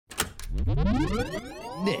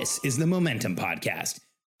This is the Momentum Podcast.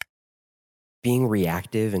 Being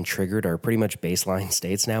reactive and triggered are pretty much baseline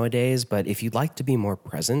states nowadays, but if you'd like to be more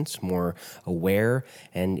present, more aware,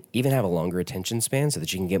 and even have a longer attention span so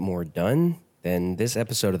that you can get more done, then this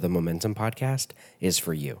episode of the Momentum Podcast is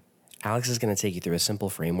for you. Alex is going to take you through a simple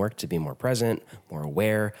framework to be more present, more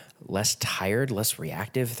aware, less tired, less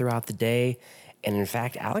reactive throughout the day. And in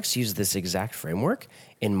fact, Alex used this exact framework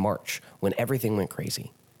in March when everything went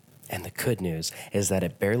crazy. And the good news is that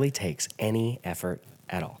it barely takes any effort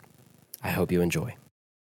at all. I hope you enjoy.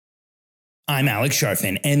 I'm Alex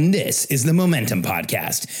Sharfin, and this is the Momentum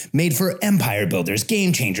Podcast, made for empire builders,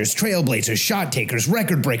 game changers, trailblazers, shot takers,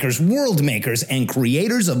 record breakers, world makers, and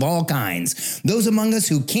creators of all kinds. Those among us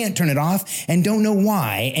who can't turn it off and don't know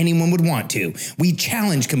why anyone would want to. We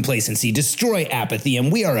challenge complacency, destroy apathy,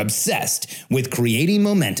 and we are obsessed with creating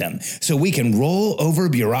momentum so we can roll over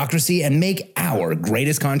bureaucracy and make our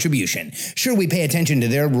greatest contribution. Sure, we pay attention to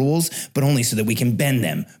their rules, but only so that we can bend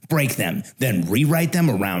them, break them, then rewrite them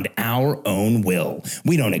around our own will.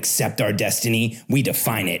 We don't accept our destiny, we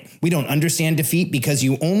define it. We don't understand defeat because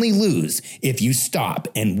you only lose if you stop,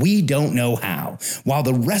 and we don't know how. While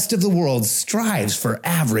the rest of the world strives for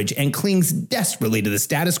average and clings desperately to the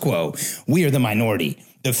status quo, we are the minority,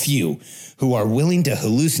 the few, who are willing to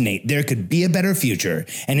hallucinate there could be a better future.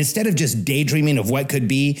 And instead of just daydreaming of what could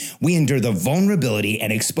be, we endure the vulnerability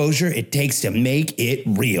and exposure it takes to make it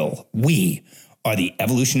real. We are the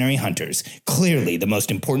evolutionary hunters, clearly the most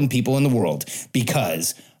important people in the world,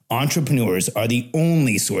 because entrepreneurs are the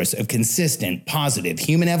only source of consistent, positive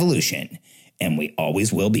human evolution, and we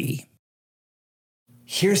always will be.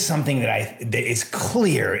 Here's something that is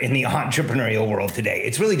clear in the entrepreneurial world today.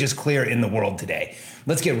 It's really just clear in the world today.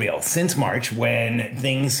 Let's get real. Since March, when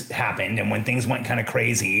things happened and when things went kind of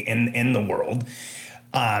crazy in the world,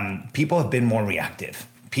 people have been more reactive.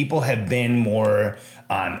 People have been more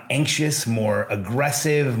anxious, more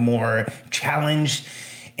aggressive, more challenged.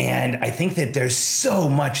 And I think that there's so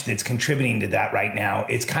much that's contributing to that right now.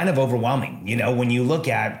 It's kind of overwhelming. You know, when you look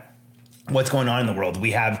at what's going on in the world,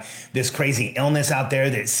 we have this crazy illness out there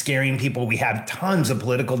that's scaring people. We have tons of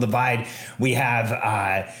political divide. We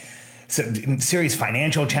have some serious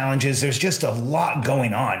financial challenges. There's just a lot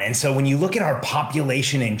going on. And so when you look at our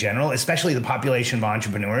population in general, especially the population of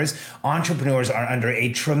entrepreneurs are under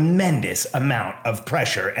a tremendous amount of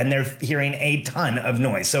pressure, and they're hearing a ton of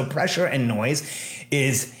noise. So pressure and noise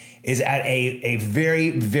is at a very,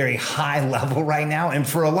 very high level right now. And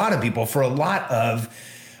for a lot of people, for a lot of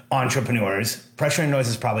entrepreneurs, pressure and noise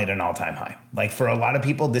is probably at an all-time high. Like for a lot of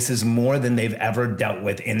people, this is more than they've ever dealt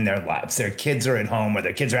with in their lives. Their kids are at home, or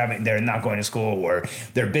their kids are they're not going to school, or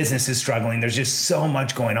their business is struggling. There's just so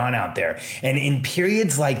much going on out there. And in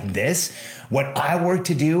periods like this, what I work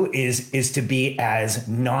to do is to be as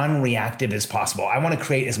non-reactive as possible. I want to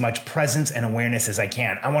create as much presence and awareness as I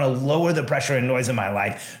can. I want to lower the pressure and noise in my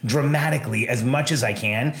life dramatically as much as I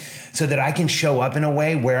can, so that I can show up in a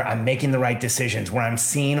way where I'm making the right decisions, where I'm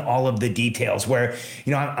seeing all of the details, where,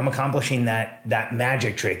 you know, I'm accomplishing that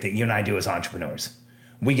magic trick that you and I do as entrepreneurs.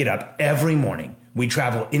 We get up every morning, we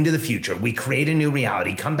travel into the future, we create a new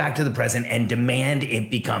reality, come back to the present, and demand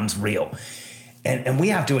it becomes real. And we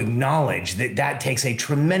have to acknowledge that that takes a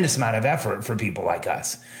tremendous amount of effort for people like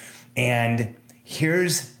us. And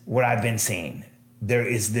here's what I've been seeing. There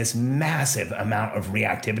is this massive amount of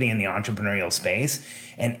reactivity in the entrepreneurial space,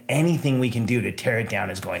 and anything we can do to tear it down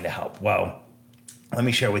is going to help. Well, let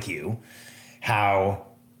me share with you how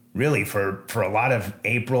really for a lot of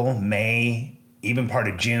April, May, even part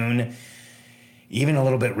of June, even a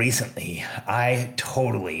little bit recently, I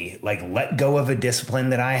totally let go of a discipline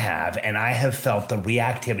that I have, and I have felt the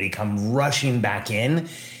reactivity come rushing back in.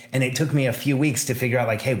 And it took me a few weeks to figure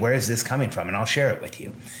out hey, where is this coming from? And I'll share it with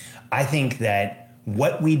you. I think that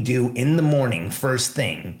what we do in the morning, first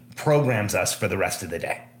thing, programs us for the rest of the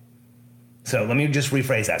day. So let me just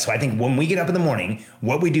rephrase that. So I think when we get up in the morning,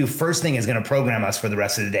 what we do first thing is going to program us for the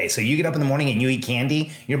rest of the day. So you get up in the morning and you eat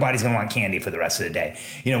candy, your body's going to want candy for the rest of the day.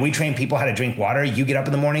 You know, we train people how to drink water. You get up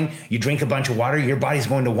in the morning, you drink a bunch of water, your body's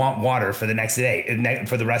going to want water for the next day,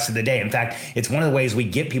 for the rest of the day. In fact, it's one of the ways we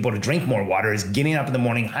get people to drink more water is getting up in the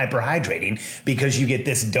morning hyperhydrating, because you get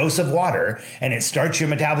this dose of water and it starts your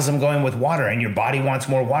metabolism going with water, and your body wants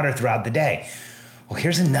more water throughout the day. Well,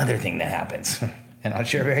 here's another thing that happens. And I'll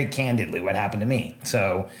share very candidly what happened to me.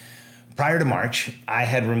 So prior to March, I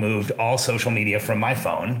had removed all social media from my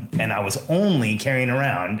phone, and I was only carrying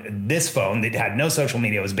around this phone that had no social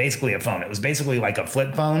media. It was basically a phone. It was basically like a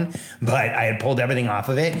flip phone, but I had pulled everything off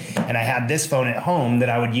of it, and I had this phone at home that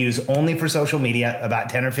I would use only for social media about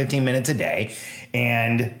 10 or 15 minutes a day.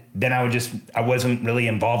 And then I wasn't really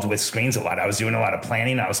involved with screens a lot. I was doing a lot of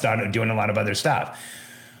planning. I was doing a lot of other stuff.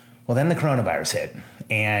 Well, then the coronavirus hit,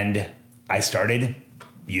 and I started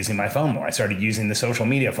using my phone more. I started using the social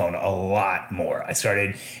media phone a lot more. I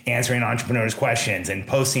started answering entrepreneurs' questions and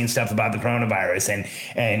posting stuff about the coronavirus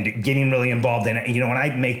and getting really involved in it. You know, when I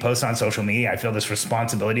make posts on social media, I feel this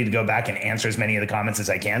responsibility to go back and answer as many of the comments as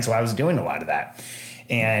I can. So I was doing a lot of that.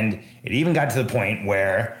 And it even got to the point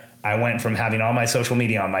where I went from having all my social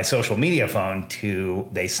media on my social media phone to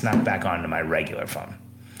they snuck back onto my regular phone.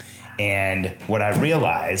 And what I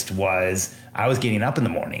realized was I was getting up in the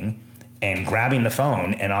morning and grabbing the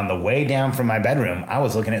phone, and on the way down from my bedroom, I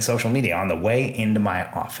was looking at social media on the way into my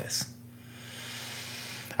office.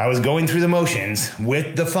 I was going through the motions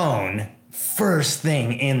with the phone first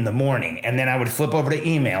thing in the morning, and then I would flip over to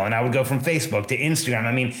email, and I would go from Facebook to Instagram.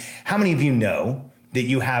 I mean, how many of you know that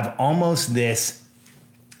you have almost this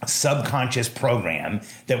subconscious program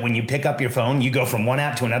that when you pick up your phone, you go from one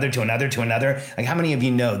app to another, to another, to another? Like, how many of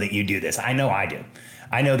you know that you do this? I know I do.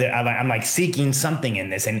 I know that I'm like seeking something in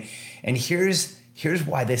this. And here's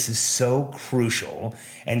why this is so crucial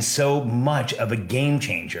and so much of a game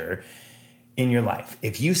changer in your life.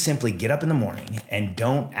 If you simply get up in the morning and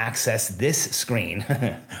don't access this screen,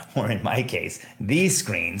 or in my case, these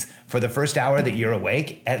screens for the first hour that you're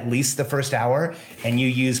awake, at least the first hour, and you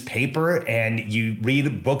use paper and you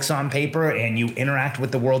read books on paper and you interact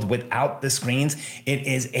with the world without the screens, it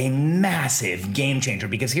is a massive game changer.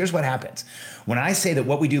 Because here's what happens. When I say that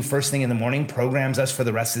what we do first thing in the morning programs us for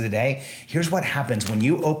the rest of the day, here's what happens when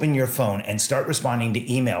you open your phone and start responding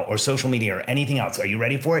to email or social media or anything else. Are you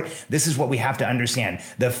ready for it? This is what we have to understand.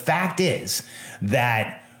 The fact is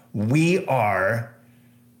that we are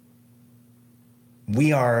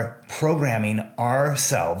programming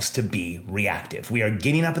ourselves to be reactive. We are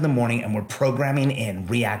getting up in the morning and we're programming in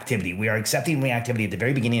reactivity. We are accepting reactivity at the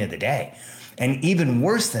very beginning of the day. And even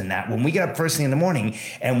worse than that, when we get up first thing in the morning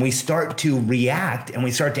and we start to react and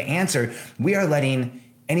we start to answer, we are letting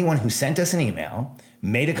anyone who sent us an email,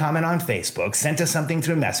 made a comment on Facebook, sent us something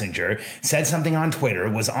through Messenger, said something on Twitter,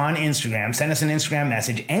 was on Instagram, sent us an Instagram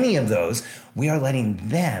message, any of those, we are letting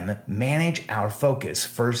them manage our focus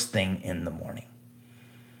first thing in the morning.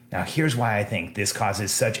 Now, here's why I think this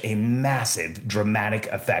causes such a massive, dramatic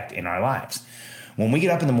effect in our lives. When we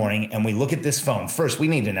get up in the morning and we look at this phone, first, we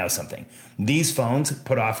need to know something. These phones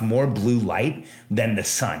put off more blue light than the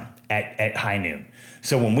sun at high noon.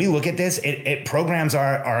 So when we look at this, it programs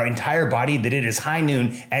our entire body that it is high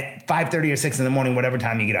noon at 5:30 or 6 in the morning, whatever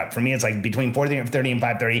time you get up. For me, it's like between 4:30 and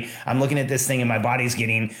 5:30. I'm looking at this thing and my body's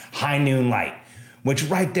getting high noon light, which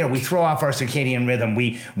right there, we throw off our circadian rhythm.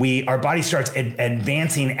 Our body starts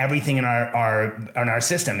advancing everything in our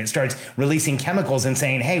system. It starts releasing chemicals and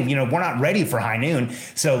saying, hey, you know, we're not ready for high noon.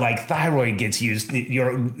 So like thyroid gets used,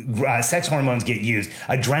 your sex hormones get used,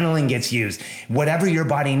 adrenaline gets used, whatever your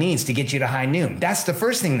body needs to get you to high noon. That's the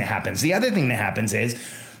first thing that happens. The other thing that happens is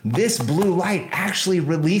this blue light actually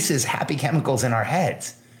releases happy chemicals in our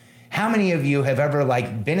heads. How many of you have ever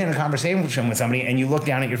like been in a conversation with somebody and you look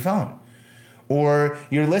down at your phone? Or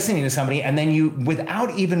you're listening to somebody and then you,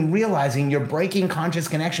 without even realizing, you're breaking conscious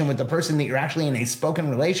connection with the person that you're actually in a spoken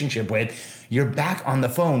relationship with, you're back on the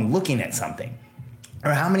phone looking at something.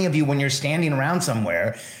 Or how many of you, when you're standing around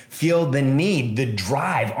somewhere, feel the need, the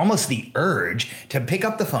drive, almost the urge to pick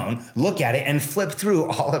up the phone, look at it, and flip through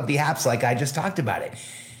all of the apps like I just talked about it?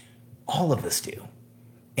 All of us do.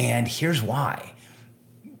 And here's why.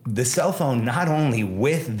 The cell phone, not only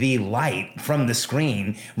with the light from the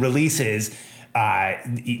screen, releases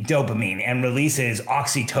dopamine and releases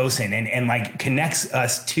oxytocin and like connects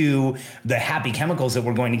us to the happy chemicals that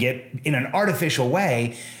we're going to get in an artificial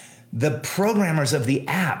way. The programmers of the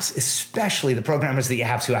apps, especially the programmers of the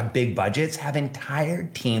apps who have big budgets, have entire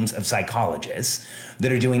teams of psychologists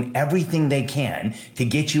that are doing everything they can to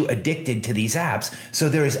get you addicted to these apps. So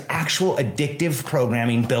there is actual addictive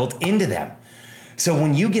programming built into them. So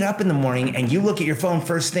when you get up in the morning and you look at your phone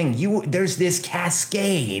first thing, there's this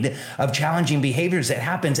cascade of challenging behaviors that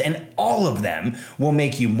happens, and all of them will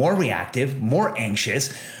make you more reactive, more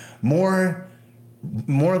anxious, more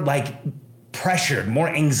like pressured, more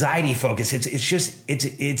anxiety focused.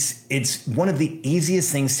 It's one of the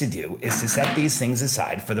easiest things to do is to set these things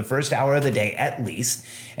aside for the first hour of the day at least.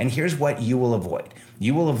 And here's what you will avoid.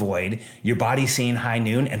 You will avoid your body seeing high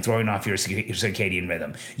noon and throwing off your circadian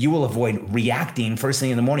rhythm. You will avoid reacting first thing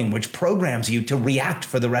in the morning, which programs you to react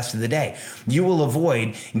for the rest of the day. You will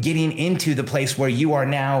avoid getting into the place where you are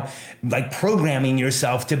now like programming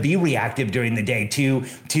yourself to be reactive during the day,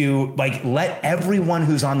 to like let everyone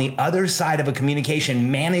who's on the other side of a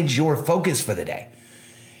communication manage your focus for the day.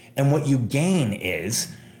 And what you gain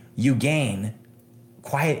is you gain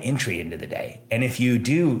quiet entry into the day. And if you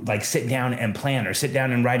do like sit down and plan or sit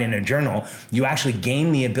down and write in a journal, you actually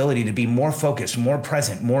gain the ability to be more focused, more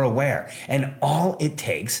present, more aware. And all it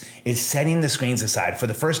takes is setting the screens aside for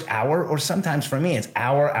the first hour, or sometimes for me, it's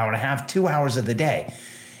hour, hour and a half, 2 hours of the day.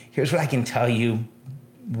 Here's what I can tell you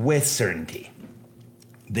with certainty.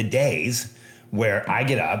 The days where I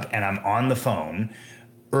get up and I'm on the phone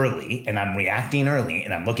early and I'm reacting early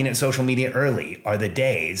and I'm looking at social media early are the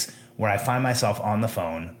days where I find myself on the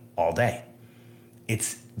phone all day.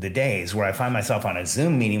 It's the days where I find myself on a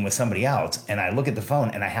Zoom meeting with somebody else and I look at the phone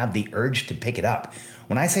and I have the urge to pick it up.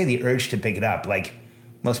 When I say the urge to pick it up, like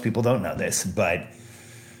most people don't know this, but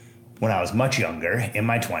when I was much younger, in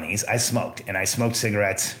my 20s, I smoked, and I smoked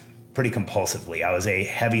cigarettes pretty compulsively. I was a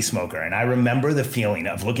heavy smoker, and I remember the feeling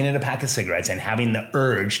of looking at a pack of cigarettes and having the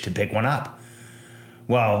urge to pick one up.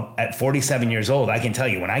 Well, at 47 years old, I can tell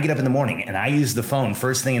you, when I get up in the morning and I use the phone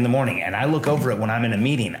first thing in the morning and I look over it when I'm in a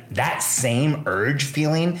meeting, that same urge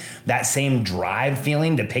feeling, that same drive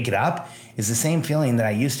feeling to pick it up is the same feeling that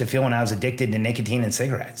I used to feel when I was addicted to nicotine and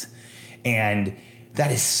cigarettes. And that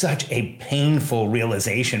is such a painful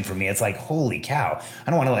realization for me. It's like, holy cow, I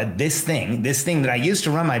don't want to let this thing that I used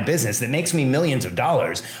to run my business that makes me millions of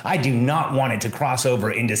dollars, I do not want it to cross over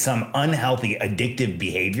into some unhealthy, addictive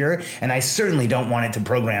behavior. And I certainly don't want it to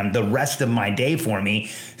program the rest of my day for me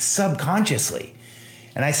subconsciously.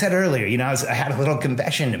 And I said earlier, I had a little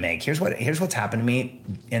confession to make. Here's what's happened to me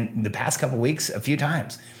in the past couple of weeks, a few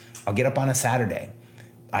times. I'll get up on a Saturday.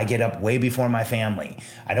 I get up way before my family.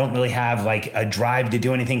 I don't really have like a drive to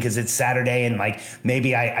do anything because it's Saturday and like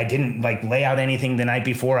maybe I didn't like lay out anything the night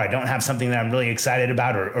before. I don't have something that I'm really excited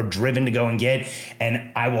about or driven to go and get.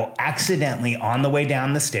 And I will accidentally on the way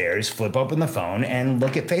down the stairs, flip open the phone and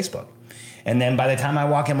look at Facebook. And then by the time I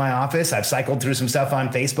walk in my office, I've cycled through some stuff on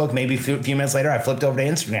Facebook. Maybe a few minutes later, I flipped over to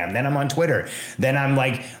Instagram. Then I'm on Twitter. Then I'm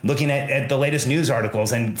like looking at the latest news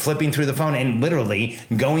articles and flipping through the phone and literally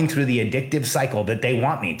going through the addictive cycle that they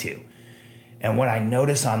want me to. And what I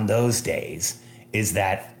notice on those days is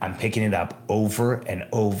that I'm picking it up over and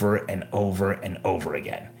over and over and over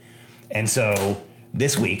again. And so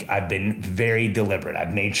this week, I've been very deliberate.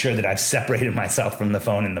 I've made sure that I've separated myself from the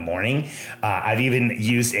phone in the morning. I've even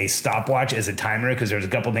used a stopwatch as a timer because there's a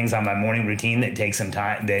couple things on my morning routine that take some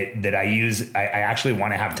time that I use. I actually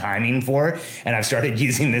want to have timing for, and I've started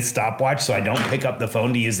using this stopwatch so I don't pick up the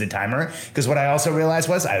phone to use the timer. Because what I also realized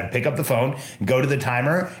was I would pick up the phone, go to the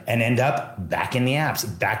timer, and end up back in the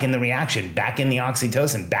apps, back in the reaction, back in the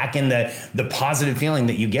oxytocin, back in the positive feeling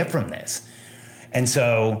that you get from this. And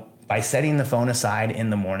so by setting the phone aside in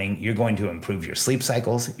the morning, you're going to improve your sleep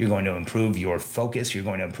cycles. You're going to improve your focus. You're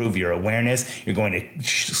going to improve your awareness. You're going to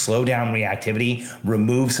slow down reactivity,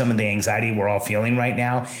 remove some of the anxiety we're all feeling right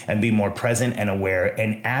now, and be more present and aware.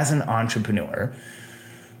 And as an entrepreneur,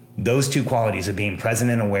 those two qualities of being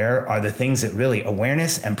present and aware are the things that really,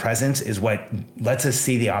 awareness and presence is what lets us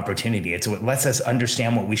see the opportunity. It's what lets us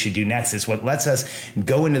understand what we should do next. It's what lets us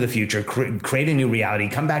go into the future, create a new reality,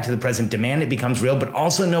 come back to the present, demand it becomes real, but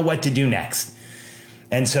also know what to do next.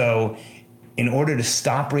 And so in order to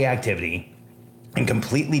stop reactivity and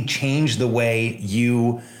completely change the way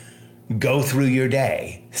you go through your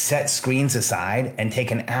day, set screens aside and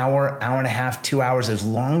take an hour, hour and a half, 2 hours, as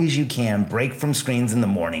long as you can, break from screens in the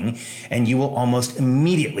morning, and you will almost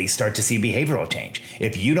immediately start to see behavioral change.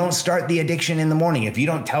 If you don't start the addiction in the morning, if you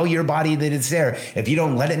don't tell your body that it's there, if you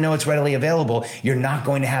don't let it know it's readily available, you're not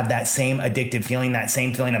going to have that same addictive feeling, that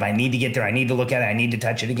same feeling of I need to get there, I need to look at it, I need to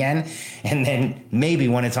touch it again. And then maybe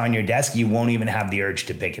when it's on your desk, you won't even have the urge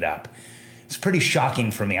to pick it up. It's pretty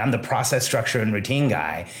shocking for me. I'm the process, structure, and routine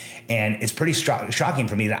guy. And it's pretty shocking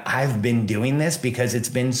for me that I've been doing this because it's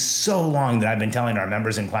been so long that I've been telling our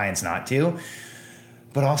members and clients not to.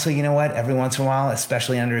 But also, you know what? Every once in a while,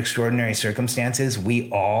 especially under extraordinary circumstances, we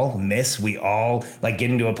all like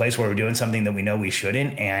get into a place where we're doing something that we know we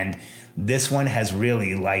shouldn't. And this one has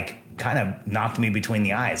really like kind of knocked me between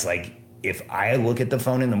the eyes. Like, if I look at the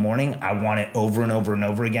phone in the morning, I want it over and over and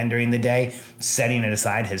over again during the day. Setting it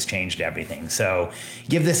aside has changed everything. So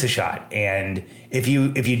give this a shot. And if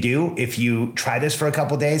you try this for a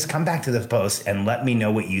couple days, come back to the post and let me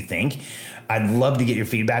know what you think. I'd love to get your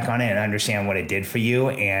feedback on it and understand what it did for you.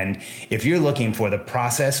 And if you're looking for the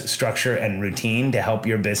process, structure, and routine to help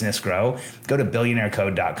your business grow, go to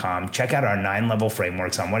billionairecode.com. Check out our 9-level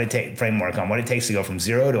framework on what it takes to go from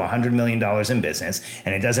 $0 to $100 million in business.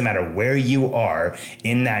 And it doesn't matter where you are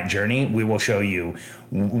in that journey. We will show you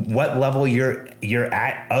what level you're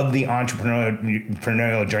at of the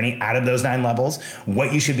entrepreneurial journey out of those 9 levels,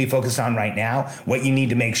 what you should be focused on right now, what you need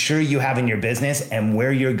to make sure you have in your business, and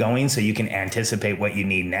where you're going so you can anticipate what you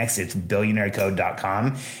need next. It's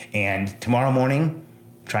billionairecode.com. And tomorrow morning,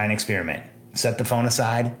 try an experiment. Set the phone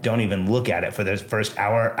aside. Don't even look at it for the first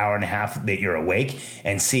hour and a half that you're awake,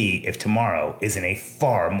 and see if tomorrow isn't a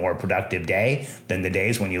far more productive day than the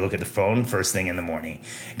days when you look at the phone first thing in the morning.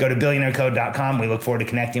 Go to billionairecode.com. We look forward to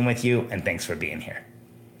connecting with you, and thanks for being here.